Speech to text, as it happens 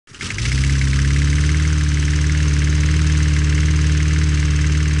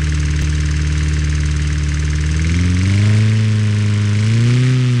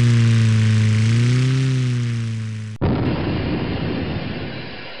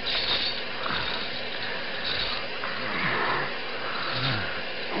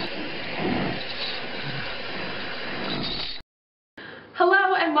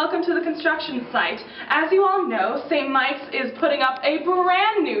construction site. As you all know, St. Mike's is putting up a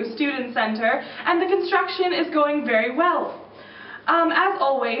brand new student center, and the construction is going very well. As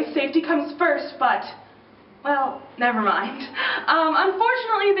always, safety comes first, but, well, never mind.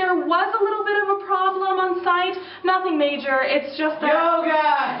 Unfortunately, there was a little bit of a problem on site. Nothing major, it's just that... Yo,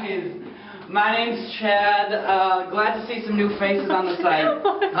 guys! My name's Chad. Glad to see some new faces on the site.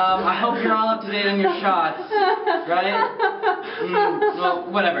 I hope you're all up to date on your shots, right?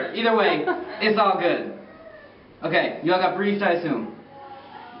 Well, whatever. Either way, it's all good. Okay, you all got briefed, I assume?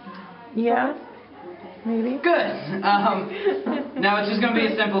 Yeah. Maybe. Good. Now it's just going to be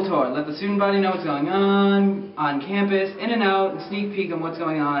a simple tour. Let the student body know what's going on campus, in and out, and sneak peek on what's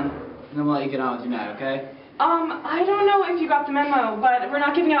going on, and then we'll let you get on with your night, okay? I don't know if you got the memo, but we're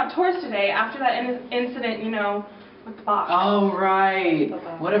not giving out tours today after that incident, you know, with the box. Oh, right.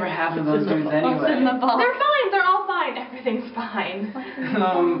 Whatever happened to those dudes anyway? They're fine. They're all fine. Everything's fine.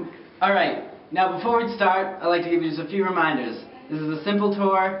 All right. Now, before we start, I'd like to give you just a few reminders. This is a simple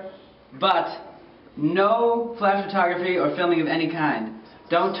tour, but no flash photography or filming of any kind.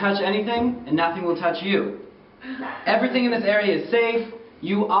 Don't touch anything, and nothing will touch you. Everything in this area is safe.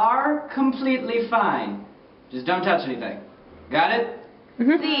 You are completely fine. Just don't touch anything. Got it?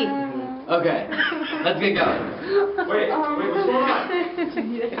 Mm-hmm. Okay. Let's get going. Wait, what's going on?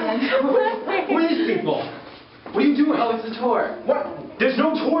 Who are these people? What are you doing? Oh, it's a tour. What? There's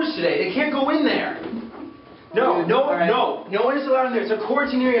no tours today. They can't go in there. No one is allowed in there. It's a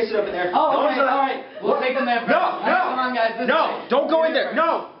quarantine area set up in there. Oh, no okay, alright. We'll take them there first. No, come on, guys. don't go in there.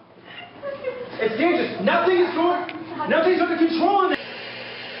 No. It's dangerous. Nothing's under control in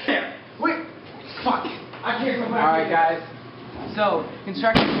there. Wait. Fuck. I can't go back. Alright, guys. So,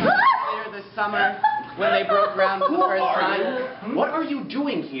 construction started later this summer when they broke ground for the first time. What are you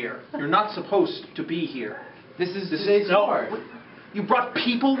doing here? You're not supposed to be here. This is today's tour. You brought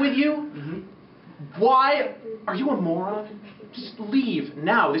people with you? Mm-hmm. Why? Are you a moron? Just leave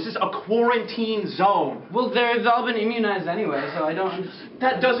now. This is a quarantine zone. Well, they've all been immunized anyway, so I don't understand.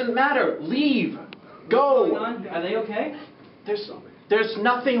 That doesn't matter. Leave. Go. Are they okay? There's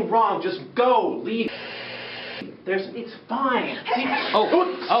nothing wrong. Just go. Leave. It's fine.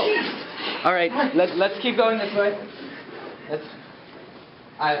 All right. Let's keep going this way.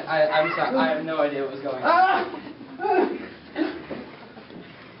 I'm sorry. I have no idea what was going on.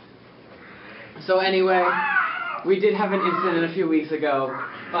 So anyway, we did have an incident a few weeks ago,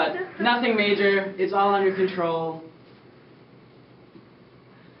 but nothing major. It's all under control.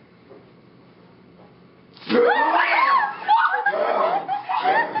 Keep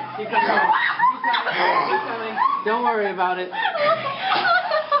coming. Keep coming. Don't worry about it.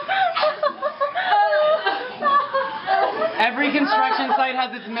 Every construction site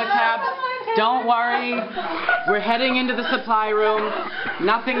has its mishaps. Don't worry. We're heading into the supply room.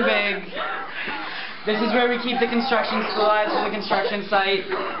 Nothing big. This is where we keep the construction supplies for the construction site.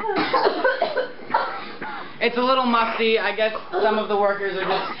 It's a little musty. I guess some of the workers are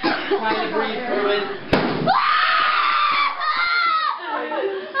just trying to breathe through it.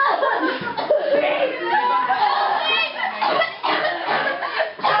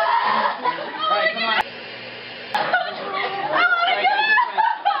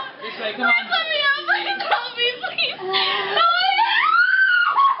 Come on. Let me out. Please help me, please. Come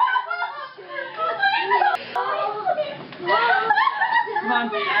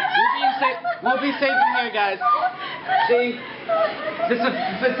on. We'll be safe in here, guys. See, this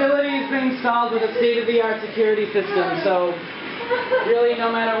facility has been installed with a state-of-the-art security system, so really,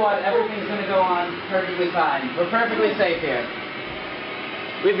 no matter what, everything's going to go on perfectly fine. We're perfectly safe here.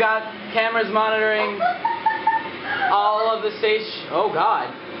 We've got cameras monitoring all of the station. Oh,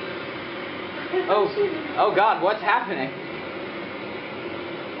 God. Oh God, what's happening?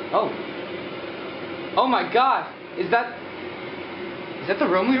 Oh my God, is that the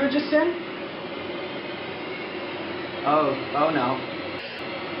room we were just in? Oh no.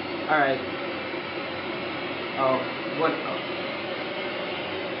 Alright. What?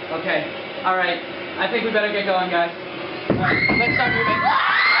 Okay, alright. I think we better get going, guys. Alright, let's start moving.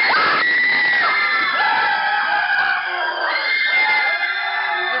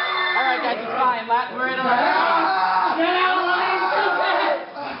 We're in a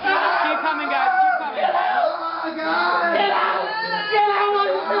Keep coming, guys. Keep coming. Oh, God. Get out.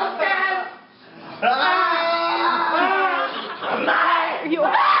 I'm so scared.